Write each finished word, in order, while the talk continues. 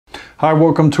Hi,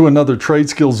 welcome to another Trade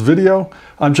Skills video.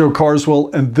 I'm Joe Carswell,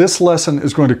 and this lesson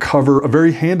is going to cover a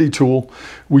very handy tool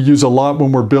we use a lot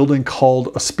when we're building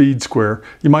called a speed square.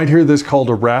 You might hear this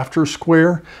called a rafter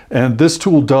square, and this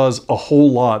tool does a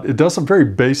whole lot. It does some very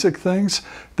basic things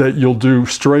that you'll do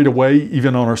straight away,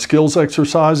 even on our skills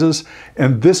exercises,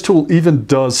 and this tool even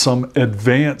does some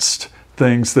advanced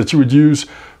things that you would use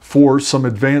for some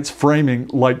advanced framing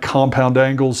like compound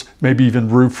angles, maybe even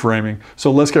roof framing.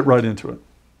 So let's get right into it.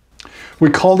 We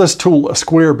call this tool a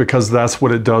square because that's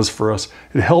what it does for us.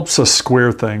 It helps us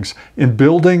square things. In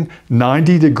building,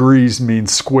 90 degrees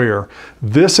means square.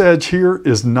 This edge here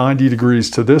is 90 degrees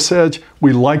to this edge.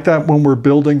 We like that when we're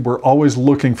building. We're always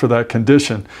looking for that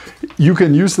condition. You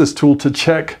can use this tool to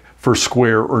check for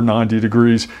square or 90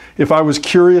 degrees. If I was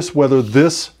curious whether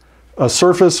this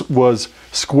surface was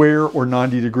square or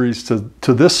 90 degrees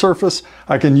to this surface,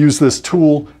 I can use this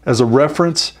tool as a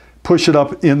reference, push it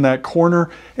up in that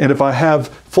corner, and if I have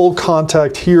full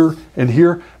contact here and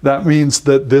here, that means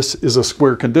that this is a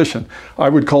square condition. I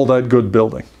would call that good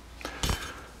building.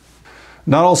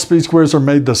 Not all speed squares are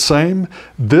made the same.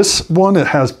 This one, it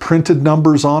has printed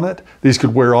numbers on it. These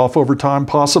could wear off over time,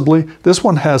 possibly. This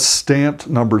one has stamped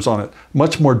numbers on it,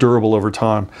 much more durable over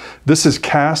time. This is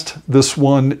cast. This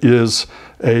one is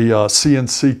a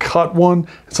CNC cut one.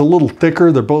 It's a little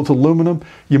thicker. They're both aluminum.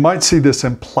 You might see this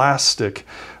in plastic.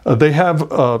 They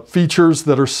have features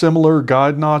that are similar,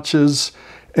 guide notches,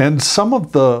 and some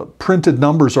of the printed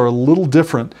numbers are a little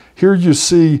different. Here you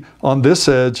see on this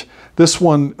edge, this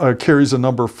one carries a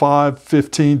number 5,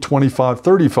 15, 25,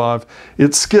 35.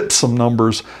 It skips some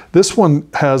numbers. This one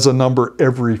has a number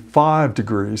every 5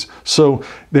 degrees. So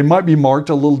they might be marked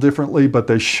a little differently, but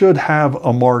they should have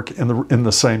a mark in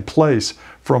the same place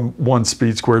from one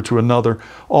speed square to another.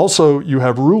 Also, you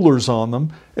have rulers on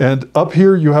them, and up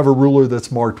here you have a ruler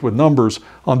that's marked with numbers.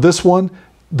 On this one,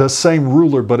 the same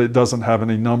ruler, but it doesn't have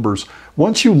any numbers.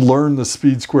 Once you learn the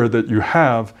speed square that you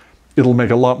have, it'll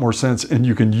make a lot more sense, and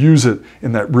you can use it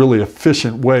in that really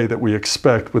efficient way that we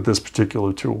expect with this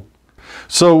particular tool.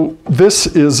 So this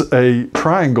is a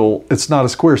triangle. It's not a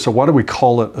square, so why do we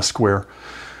call it a square?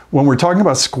 When we're talking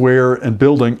about square and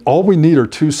building, all we need are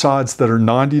two sides that are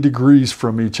 90 degrees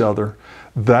from each other.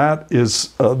 That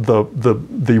is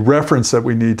the reference that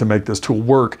we need to make this tool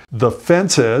work. The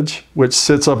fence edge, which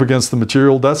sits up against the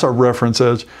material, that's our reference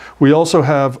edge. We also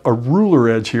have a ruler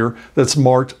edge here that's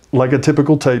marked like a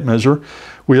typical tape measure.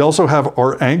 We also have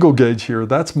our angle gauge here.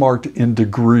 That's marked in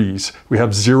degrees. We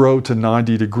have 0 to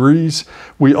 90 degrees.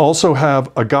 We also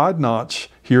have a guide notch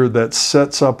here that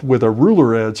sets up with a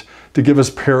ruler edge to give us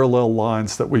parallel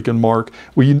lines that we can mark.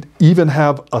 We even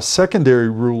have a secondary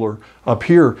ruler up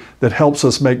here that helps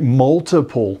us make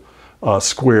multiple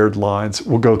squared lines.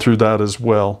 We'll go through that as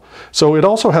well. So it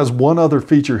also has one other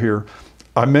feature here.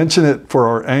 I mentioned it for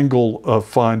our angle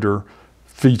finder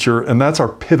feature, and that's our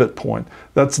pivot point.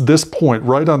 That's this point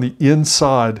right on the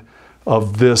inside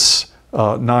of this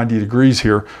 90 degrees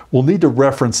here. We'll need to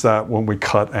reference that when we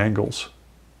cut angles.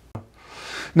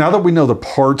 Now that we know the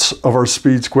parts of our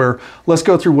speed square, let's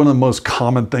go through one of the most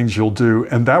common things you'll do,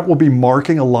 and that will be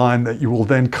marking a line that you will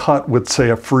then cut with, say,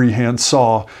 a freehand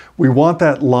saw. We want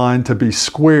that line to be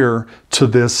square to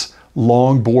this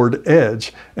long board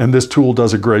edge, and this tool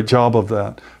does a great job of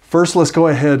that. First, let's go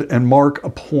ahead and mark a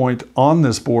point on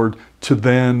this board to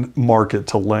then mark it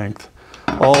to length.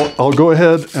 I'll go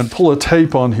ahead and pull a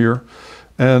tape on here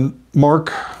and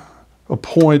mark a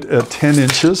point at 10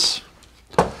 inches.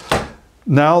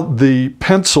 Now the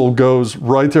pencil goes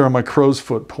right there on my crow's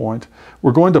foot point.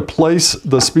 We're going to place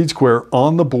the speed square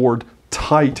on the board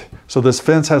tight. So this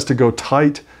fence has to go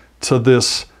tight to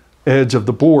this edge of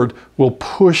the board. We'll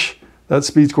push that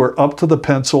speed square up to the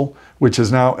pencil, which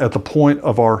is now at the point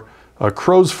of our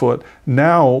crow's foot.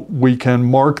 Now we can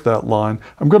mark that line.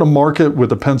 I'm going to mark it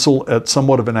with a pencil at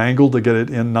somewhat of an angle to get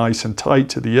it in nice and tight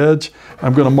to the edge.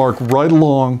 I'm going to mark right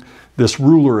along this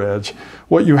ruler edge.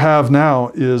 What you have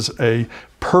now is a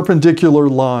perpendicular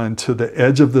line to the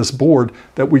edge of this board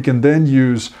that we can then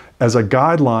use as a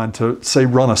guideline to, say,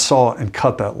 run a saw and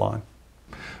cut that line.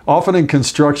 Often in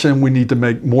construction, we need to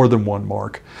make more than one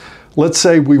mark. Let's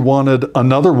say we wanted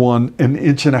another one 1.5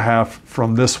 inches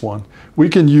from this one. We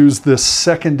can use this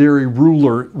secondary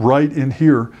ruler right in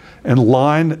here and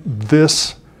line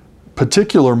this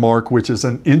particular mark, which is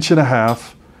 1.5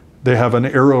 inches. They have an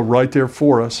arrow right there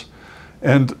for us.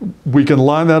 And we can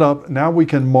line that up. Now we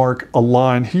can mark a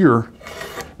line here,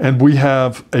 and we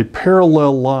have a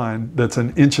parallel line that's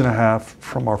 1.5 inches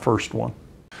from our first one.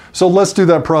 So let's do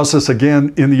that process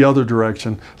again in the other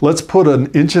direction. Let's put an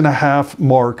 1.5 inch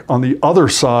mark on the other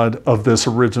side of this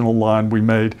original line we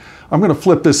made. I'm going to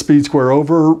flip this speed square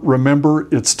over. Remember,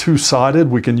 it's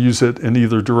two-sided. We can use it in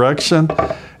either direction.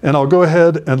 And I'll go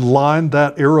ahead and line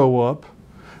that arrow up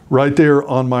right there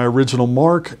on my original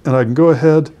mark. And I can go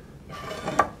ahead,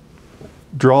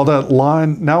 draw that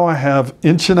line. Now I have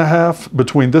 1.5 inch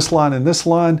between this line,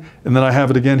 and then I have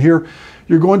it again here.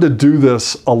 You're going to do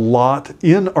this a lot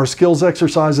in our skills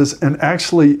exercises and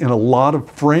actually in a lot of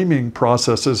framing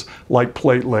processes like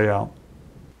plate layout.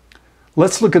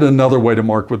 Let's look at another way to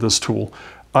mark with this tool.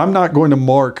 I'm not going to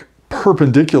mark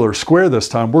perpendicular square this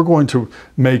time. We're going to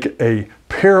make a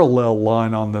parallel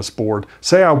line on this board.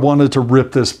 Say I wanted to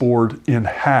rip this board in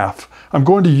half. I'm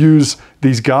going to use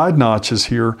these guide notches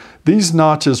here. These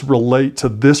notches relate to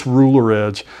this ruler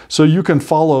edge. So you can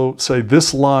follow, say,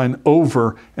 this line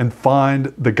over and find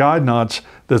the guide notch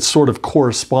that sort of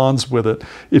corresponds with it.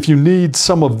 If you need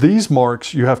some of these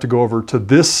marks, you have to go over to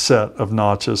this set of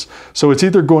notches. So it's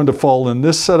either going to fall in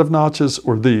this set of notches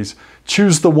or these.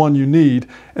 Choose the one you need,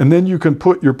 and then you can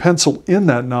put your pencil in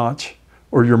that notch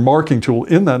or your marking tool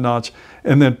in that notch,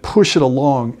 and then push it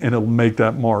along and it'll make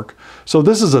that mark. So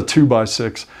this is a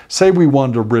 2x6. Say we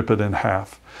wanted to rip it in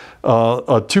half.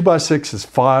 A 2x6 is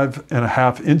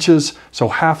 5.5 inches, so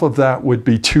half of that would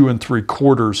be 2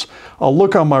 3/4. I'll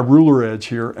look on my ruler edge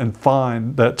here and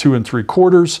find that 2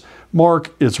 3/4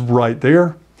 mark is right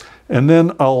there. And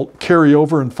then I'll carry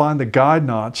over and find the guide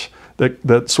notch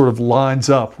that sort of lines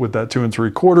up with that 2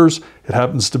 3/4. It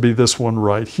happens to be this one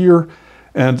right here.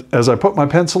 And as I put my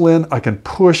pencil in, I can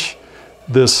push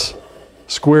this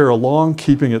square along,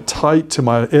 keeping it tight to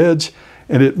my edge,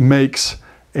 and it makes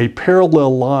a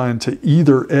parallel line to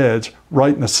either edge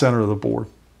right in the center of the board.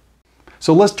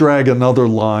 So let's drag another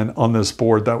line on this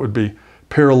board that would be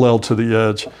parallel to the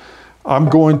edge. I'm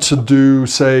going to do,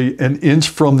 say, 1 inch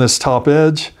from this top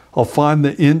edge. I'll find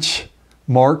the inch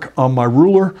mark on my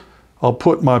ruler. I'll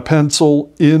put my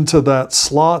pencil into that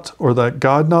slot or that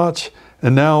guide notch.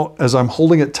 And now, as I'm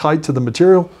holding it tight to the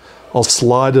material, I'll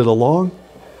slide it along.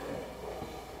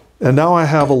 And now I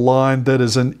have a line that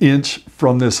is 1 inch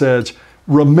from this edge.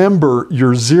 Remember,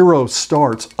 your zero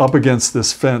starts up against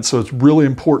this fence, so it's really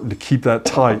important to keep that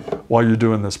tight while you're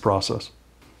doing this process.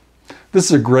 This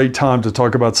is a great time to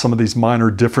talk about some of these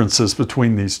minor differences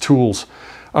between these tools.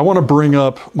 I want to bring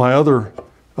up my other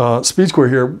speed square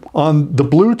here. On the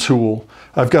blue tool,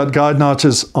 I've got guide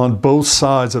notches on both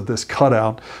sides of this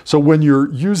cutout. So when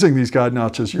you're using these guide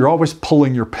notches, you're always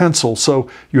pulling your pencil. So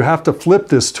you have to flip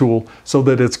this tool so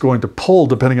that it's going to pull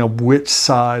depending on which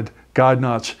side guide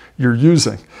notch you're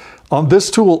using. On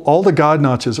this tool, all the guide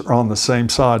notches are on the same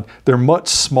side. They're much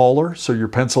smaller, so your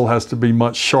pencil has to be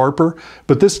much sharper,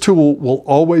 but this tool will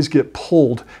always get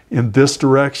pulled in this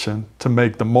direction to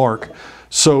make the mark.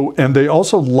 So, and they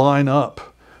also line up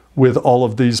with all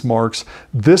of these marks.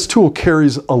 This tool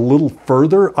carries a little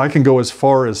further. I can go as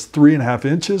far as 3.5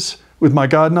 inches with my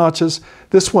guide notches.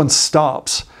 This one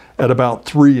stops at about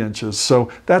 3 inches. So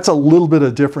that's a little bit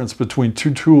of difference between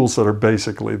two tools that are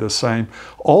basically the same.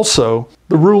 Also,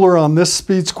 the ruler on this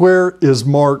speed square is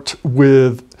marked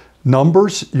with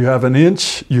numbers. You have 1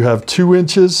 inch, you have 2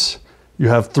 inches, you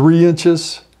have 3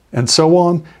 inches, and so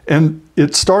on. And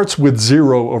it starts with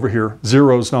 0 over here.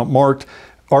 0 is not marked.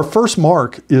 Our first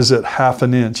mark is at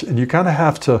 1/2 inch, and you kind of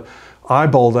have to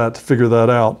eyeball that to figure that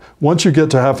out. Once you get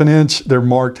to 1/2 inch, they're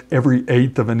marked every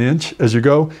 1/8 of an inch as you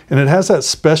go, and it has that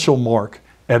special mark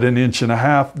at 1.5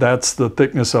 inches. That's the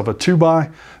thickness of a 2x.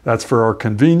 That's for our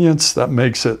convenience. That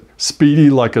makes it speedy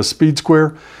like a speed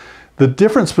square. The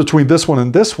difference between this one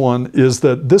and this one is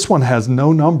that this one has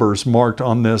no numbers marked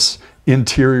on this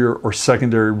interior or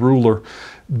secondary ruler.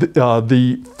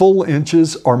 The full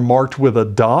inches are marked with a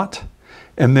dot.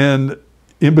 And then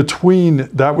in between,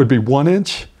 that would be 1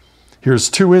 inch. Here's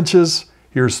 2 inches,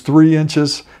 here's 3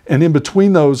 inches, and in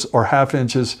between those are 1/2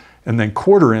 inches and then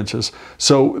 1/4 inches.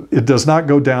 So it does not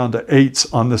go down to 8ths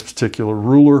on this particular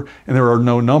ruler, and there are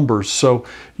no numbers. So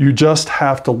you just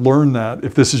have to learn that.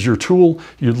 If this is your tool,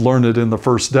 you'd learn it in the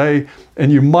first day,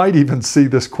 and you might even see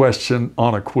this question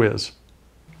on a quiz.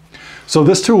 So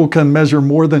this tool can measure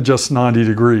more than just 90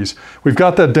 degrees. We've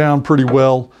got that down pretty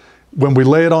well. When we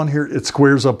lay it on here, it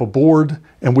squares up a board,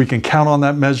 and we can count on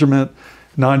that measurement,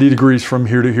 90 degrees from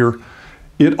here to here.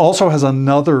 It also has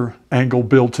another angle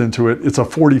built into it. It's a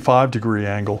 45-degree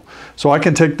angle. So I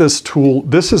can take this tool,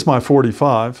 this is my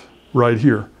 45 right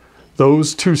here.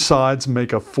 Those two sides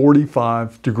make a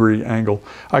 45-degree angle.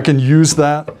 I can use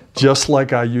that just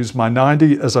like I use my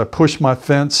 90 as I push my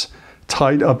fence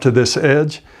tight up to this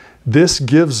edge. This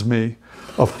gives me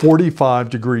a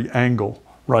 45-degree angle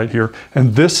right here.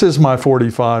 And this is my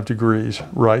 45 degrees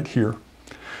right here.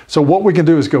 So what we can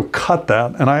do is go cut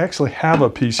that, and I actually have a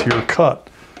piece here cut.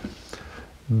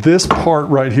 This part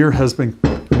right here has been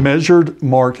measured,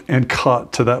 marked, and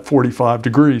cut to that 45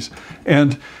 degrees.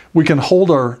 And we can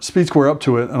hold our speed square up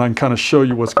to it, and I can kind of show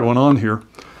you what's going on here.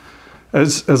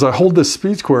 As I hold this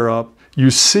speed square up, you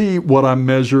see what I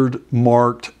measured,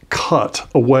 marked, cut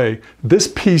away. This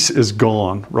piece is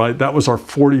gone, right? That was our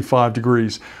 45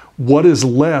 degrees. What is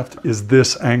left is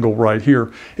this angle right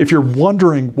here. If you're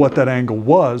wondering what that angle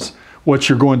was, what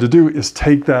you're going to do is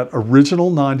take that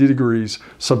original 90 degrees,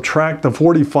 subtract the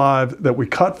 45 that we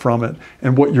cut from it,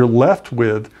 and what you're left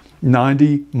with,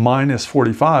 90 minus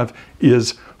 45,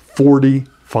 is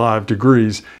 45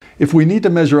 degrees. If we need to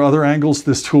measure other angles,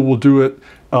 this tool will do it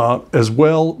as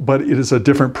well, but it is a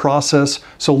different process.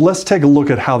 So let's take a look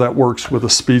at how that works with a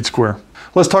speed square.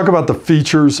 Let's talk about the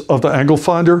features of the angle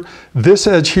finder. This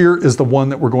edge here is the one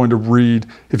that we're going to read.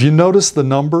 If you notice the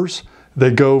numbers,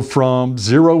 they go from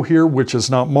 0 here, which is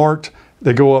not marked.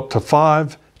 They go up to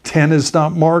 5, 10 is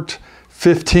not marked,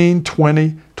 15,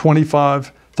 20,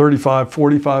 25, 35,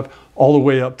 45, all the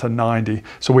way up to 90.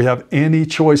 So we have any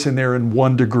choice in there in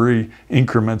 1 degree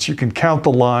increments. You can count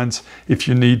the lines if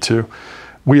you need to.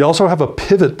 We also have a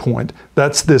pivot point.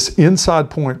 That's this inside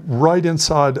point right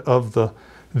inside of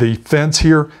the fence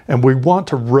here, and we want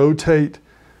to rotate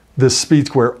this speed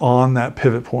square on that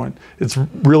pivot point. It's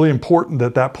really important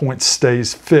that that point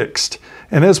stays fixed.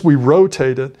 And as we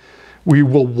rotate it, we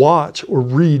will watch or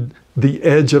read the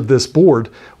edge of this board.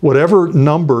 Whatever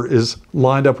number is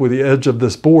lined up with the edge of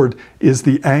this board is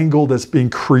the angle that's being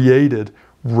created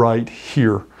right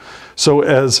here. So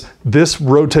as this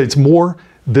rotates more,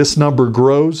 this number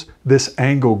grows, this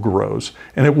angle grows,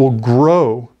 and it will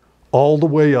grow all the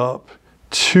way up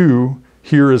to,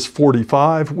 here is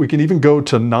 45. We can even go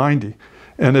to 90.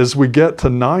 And as we get to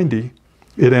 90,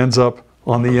 it ends up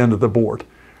on the end of the board,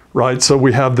 right? So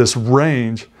we have this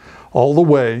range all the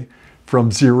way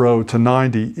from 0 to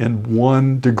 90 in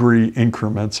 1 degree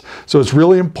increments. So it's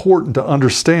really important to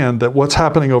understand that what's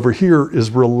happening over here is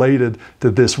related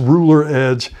to this ruler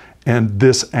edge and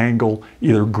this angle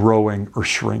either growing or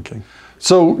shrinking.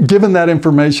 So given that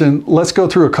information, let's go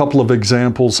through a couple of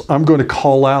examples. I'm going to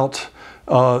call out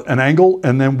an angle,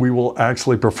 and then we will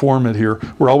actually perform it here.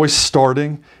 We're always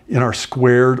starting in our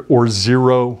squared or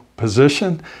 0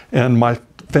 position, and my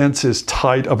fence is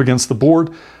tight up against the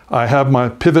board. I have my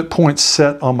pivot point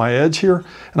set on my edge here,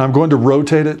 and I'm going to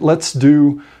rotate it. Let's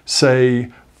do,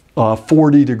 say,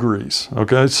 40 degrees,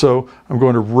 okay? So I'm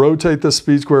going to rotate the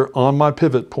speed square on my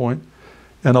pivot point,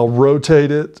 and I'll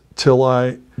rotate it till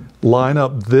I line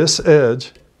up this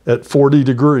edge at 40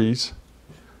 degrees.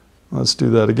 Let's do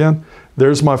that again.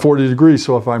 There's my 40 degrees.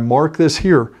 So if I mark this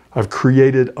here, I've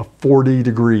created a 40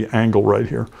 degree angle right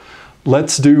here.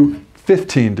 Let's do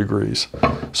 15 degrees.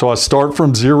 So I start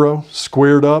from 0,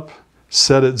 squared up,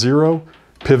 set at 0,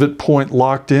 pivot point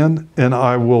locked in, and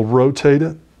I will rotate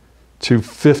it to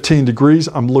 15 degrees.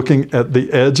 I'm looking at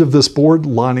the edge of this board,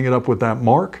 lining it up with that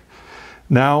mark.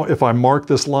 Now, if I mark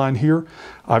this line here,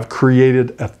 I've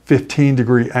created a 15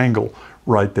 degree angle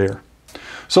right there.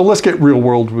 So let's get real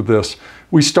world with this.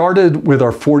 We started with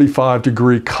our 45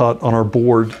 degree cut on our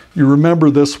board. You remember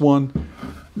this one?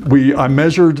 I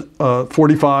measured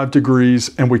 45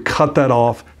 degrees and we cut that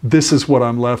off. This is what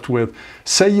I'm left with.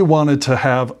 Say you wanted to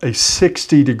have a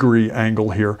 60 degree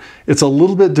angle here. It's a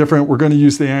little bit different. We're going to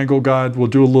use the angle guide. We'll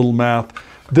do a little math.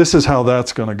 This is how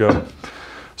that's going to go.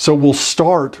 So we'll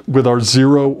start with our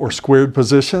 0 or squared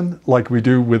position like we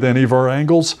do with any of our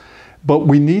angles, but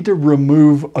we need to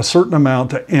remove a certain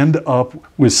amount to end up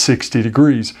with 60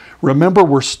 degrees. Remember,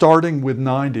 we're starting with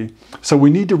 90, so we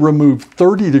need to remove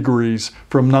 30 degrees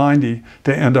from 90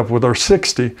 to end up with our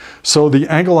 60. So the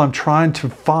angle I'm trying to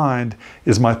find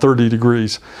is my 30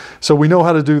 degrees. So we know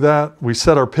how to do that. We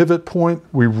set our pivot point,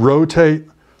 we rotate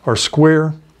our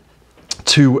square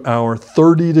to our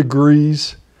 30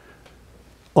 degrees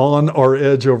on our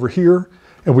edge over here,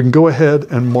 and we can go ahead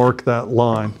and mark that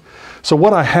line. So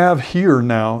what I have here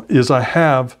now is I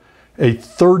have a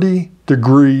 30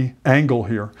 degree angle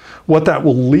here. What that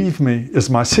will leave me is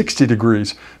my 60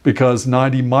 degrees, because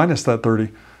 90 minus that 30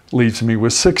 leaves me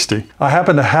with 60. I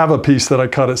happen to have a piece that I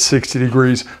cut at 60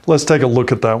 degrees. Let's take a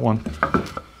look at that one.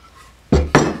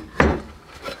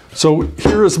 So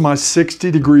here is my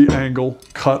 60 degree angle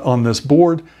cut on this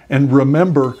board. And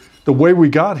remember, the way we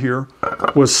got here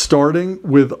was starting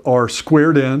with our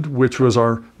squared end, which was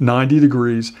our 90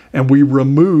 degrees, and we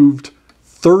removed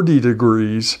 30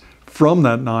 degrees from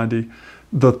that 90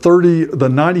 the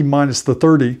 90 minus the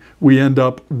 30, we end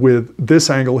up with this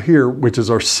angle here, which is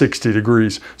our 60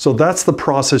 degrees. So that's the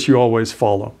process you always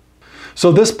follow.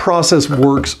 So this process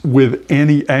works with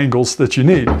any angles that you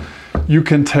need. You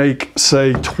can take,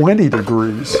 say, 20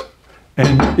 degrees,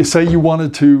 and say you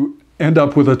wanted to end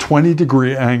up with a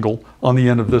 20-degree angle on the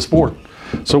end of this board.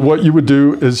 So what you would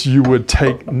do is you would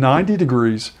take 90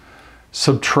 degrees,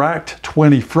 subtract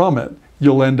 20 from it,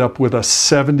 you'll end up with a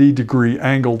 70-degree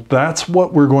angle. That's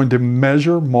what we're going to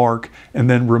measure, mark, and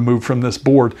then remove from this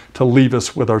board to leave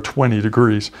us with our 20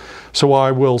 degrees. So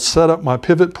I will set up my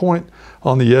pivot point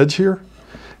on the edge here,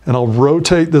 and I'll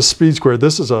rotate this speed square.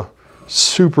 This is a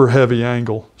super heavy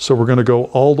angle, so we're going to go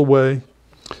all the way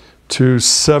to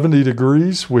 70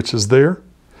 degrees, which is there.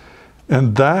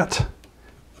 And that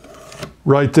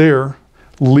right there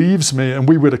leaves me, and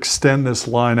we would extend this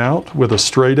line out with a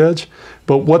straight edge,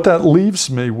 but what that leaves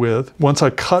me with, once I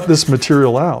cut this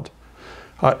material out,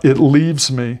 it leaves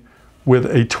me with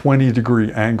a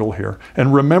 20-degree angle here.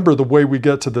 And remember, the way we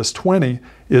get to this 20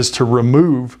 is to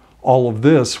remove all of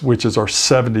this, which is our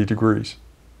 70 degrees.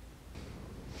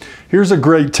 Here's a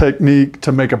great technique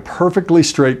to make a perfectly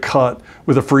straight cut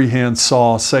with a freehand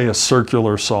saw, say a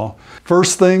circular saw.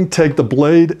 First thing, take the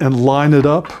blade and line it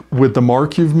up with the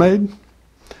mark you've made.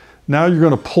 Now you're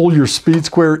going to pull your speed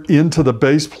square into the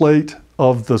base plate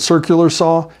of the circular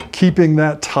saw, keeping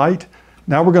that tight.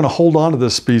 Now we're going to hold on to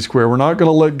this speed square. We're not going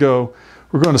to let go.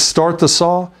 We're going to start the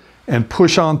saw and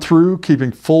push on through,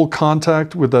 keeping full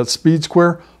contact with that speed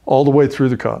square all the way through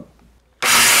the cut.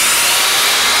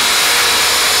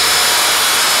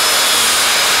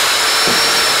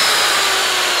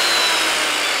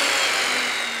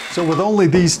 So with only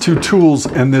these two tools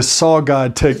and this saw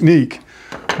guide technique,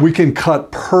 we can cut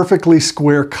perfectly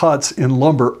square cuts in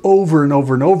lumber over and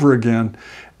over and over again.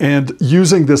 And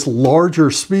using this larger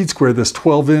speed square, this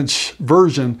 12-inch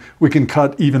version, we can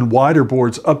cut even wider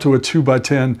boards up to a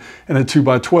 2x10 and a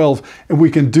 2x12. And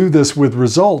we can do this with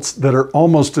results that are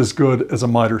almost as good as a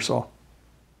miter saw.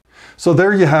 So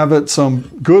there you have it, some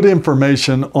good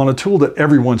information on a tool that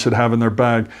everyone should have in their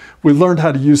bag. We learned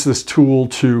how to use this tool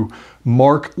to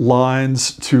mark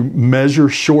lines, to measure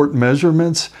short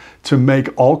measurements, to make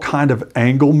all kind of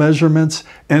angle measurements.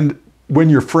 And when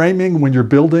you're framing, when you're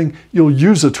building, you'll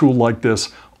use a tool like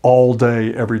this all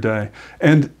day, every day.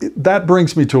 And that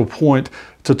brings me to a point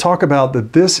to talk about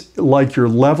that this, like your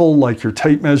level, like your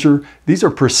tape measure, these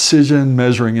are precision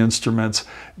measuring instruments.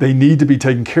 They need to be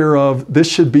taken care of. This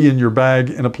should be in your bag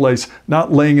in a place,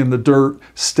 not laying in the dirt,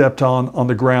 stepped on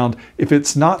the ground. If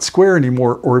it's not square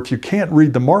anymore, or if you can't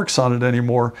read the marks on it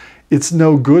anymore, it's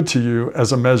no good to you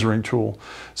as a measuring tool.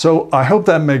 So I hope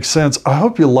that makes sense. I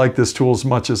hope you like this tool as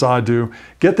much as I do.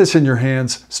 Get this in your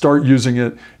hands, start using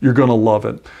it. You're gonna love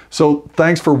it. So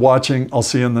thanks for watching. I'll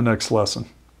see you in the next lesson.